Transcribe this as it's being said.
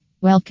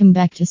Welcome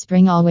back to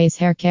Spring Always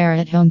Hair Care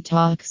at Home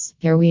Talks.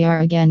 Here we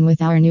are again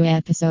with our new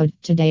episode.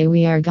 Today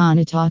we are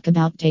gonna talk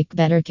about take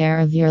better care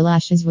of your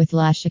lashes with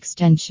Lash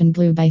Extension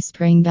Glue by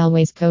Spring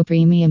Always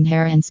Co-Premium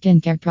Hair and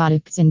Skincare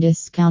Products in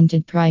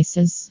discounted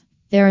prices.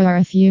 There are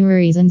a few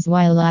reasons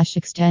why Lash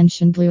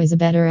Extension Glue is a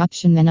better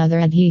option than other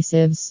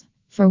adhesives.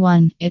 For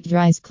one, it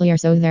dries clear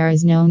so there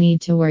is no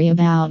need to worry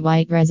about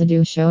white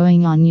residue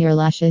showing on your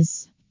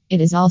lashes. It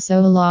is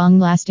also long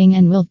lasting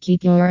and will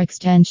keep your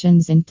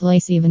extensions in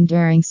place even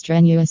during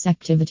strenuous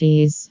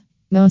activities.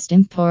 Most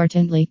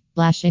importantly,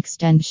 Lash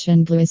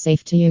Extension Glue is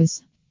safe to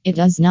use. It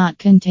does not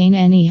contain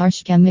any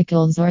harsh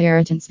chemicals or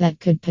irritants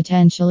that could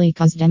potentially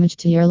cause damage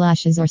to your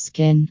lashes or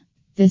skin.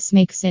 This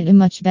makes it a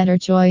much better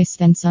choice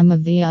than some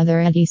of the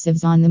other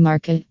adhesives on the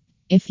market.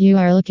 If you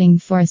are looking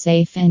for a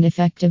safe and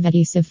effective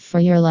adhesive for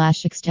your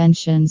lash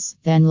extensions,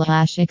 then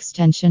Lash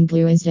Extension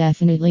Glue is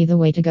definitely the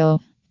way to go.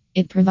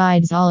 It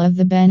provides all of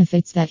the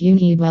benefits that you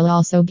need while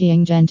also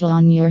being gentle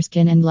on your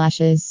skin and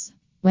lashes.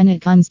 When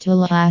it comes to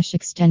Lash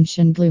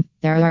Extension Glue,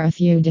 there are a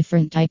few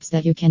different types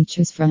that you can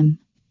choose from.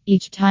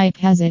 Each type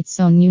has its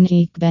own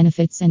unique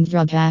benefits and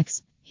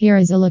drawbacks. Here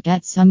is a look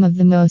at some of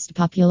the most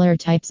popular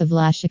types of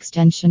Lash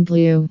Extension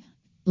Glue.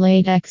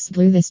 Latex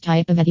glue. This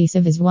type of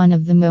adhesive is one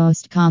of the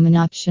most common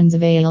options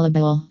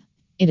available.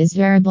 It is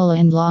durable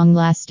and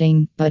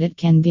long-lasting, but it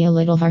can be a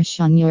little harsh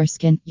on your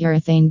skin.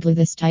 Urethane glue.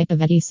 This type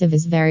of adhesive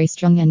is very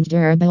strong and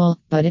durable,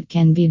 but it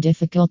can be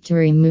difficult to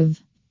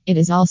remove. It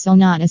is also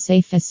not as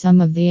safe as some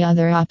of the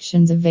other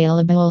options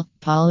available.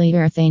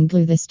 Polyurethane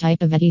glue. This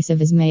type of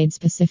adhesive is made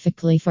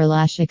specifically for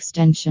lash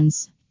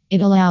extensions.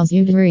 It allows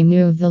you to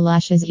remove the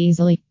lashes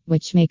easily,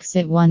 which makes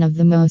it one of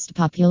the most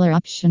popular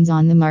options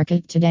on the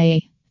market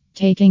today.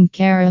 Taking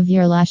care of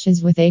your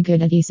lashes with a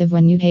good adhesive.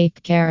 When you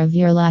take care of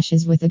your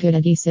lashes with a good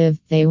adhesive,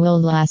 they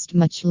will last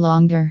much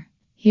longer.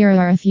 Here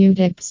are a few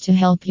tips to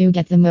help you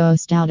get the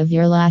most out of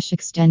your lash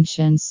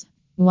extensions.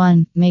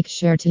 1. Make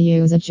sure to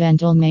use a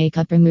gentle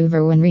makeup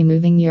remover when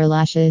removing your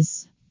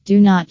lashes. Do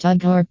not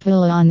tug or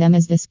pull on them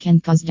as this can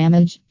cause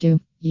damage.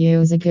 2.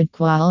 Use a good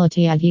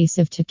quality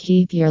adhesive to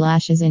keep your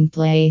lashes in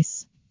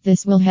place.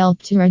 This will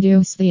help to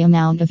reduce the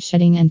amount of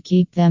shedding and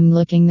keep them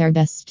looking their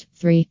best.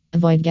 3.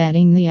 Avoid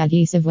getting the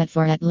adhesive wet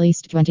for at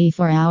least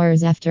 24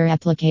 hours after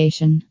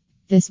application.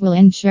 This will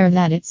ensure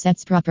that it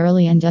sets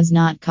properly and does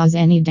not cause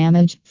any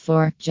damage.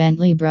 4.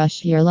 Gently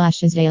brush your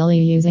lashes daily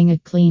using a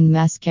clean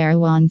mascara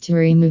wand to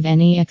remove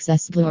any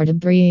excess glue or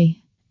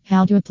debris.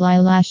 How to apply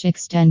Lash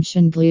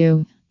Extension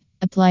Glue.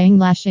 Applying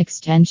Lash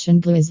Extension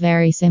Glue is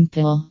very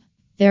simple.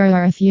 There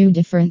are a few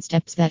different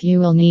steps that you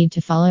will need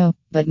to follow,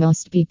 but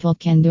most people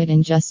can do it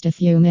in just a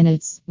few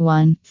minutes.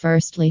 1.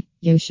 Firstly,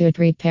 you should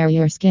prepare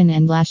your skin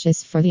and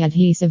lashes for the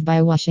adhesive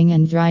by washing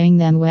and drying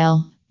them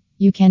well.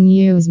 You can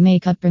use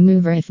makeup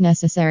remover if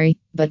necessary,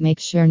 but make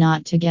sure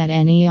not to get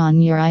any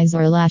on your eyes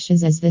or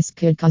lashes as this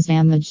could cause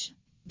damage.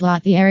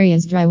 Blot the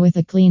areas dry with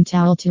a clean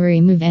towel to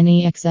remove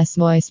any excess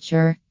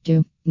moisture.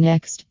 2.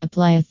 Next,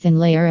 apply a thin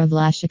layer of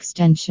Lash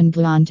Extension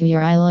Glue onto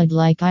your eyelid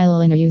like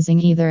eyeliner using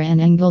either an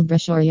angled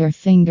brush or your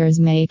fingers.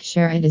 Make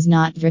sure it is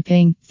not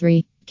dripping.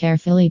 3.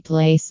 Carefully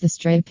place the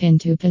strip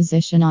into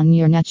position on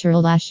your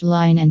natural lash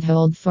line and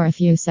hold for a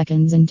few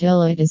seconds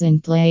until it is in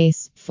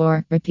place.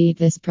 4. Repeat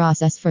this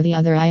process for the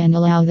other eye and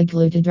allow the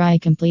glue to dry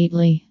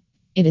completely.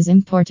 It is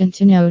important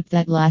to note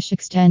that Lash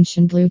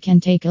Extension Glue can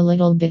take a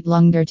little bit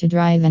longer to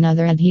dry than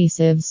other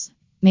adhesives.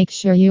 Make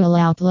sure you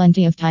allow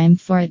plenty of time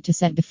for it to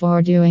set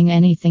before doing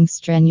anything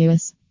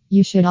strenuous.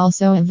 You should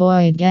also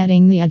avoid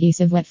getting the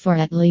adhesive wet for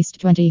at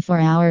least 24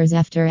 hours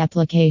after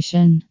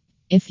application.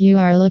 If you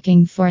are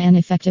looking for an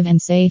effective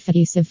and safe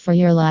adhesive for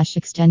your lash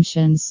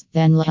extensions,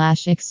 then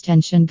Lash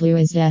Extension Glue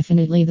is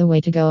definitely the way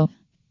to go.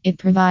 It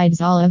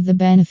provides all of the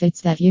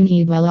benefits that you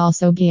need while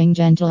also being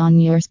gentle on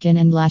your skin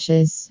and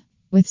lashes.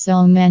 With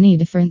so many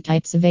different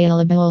types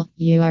available,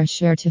 you are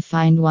sure to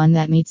find one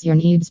that meets your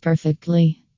needs perfectly.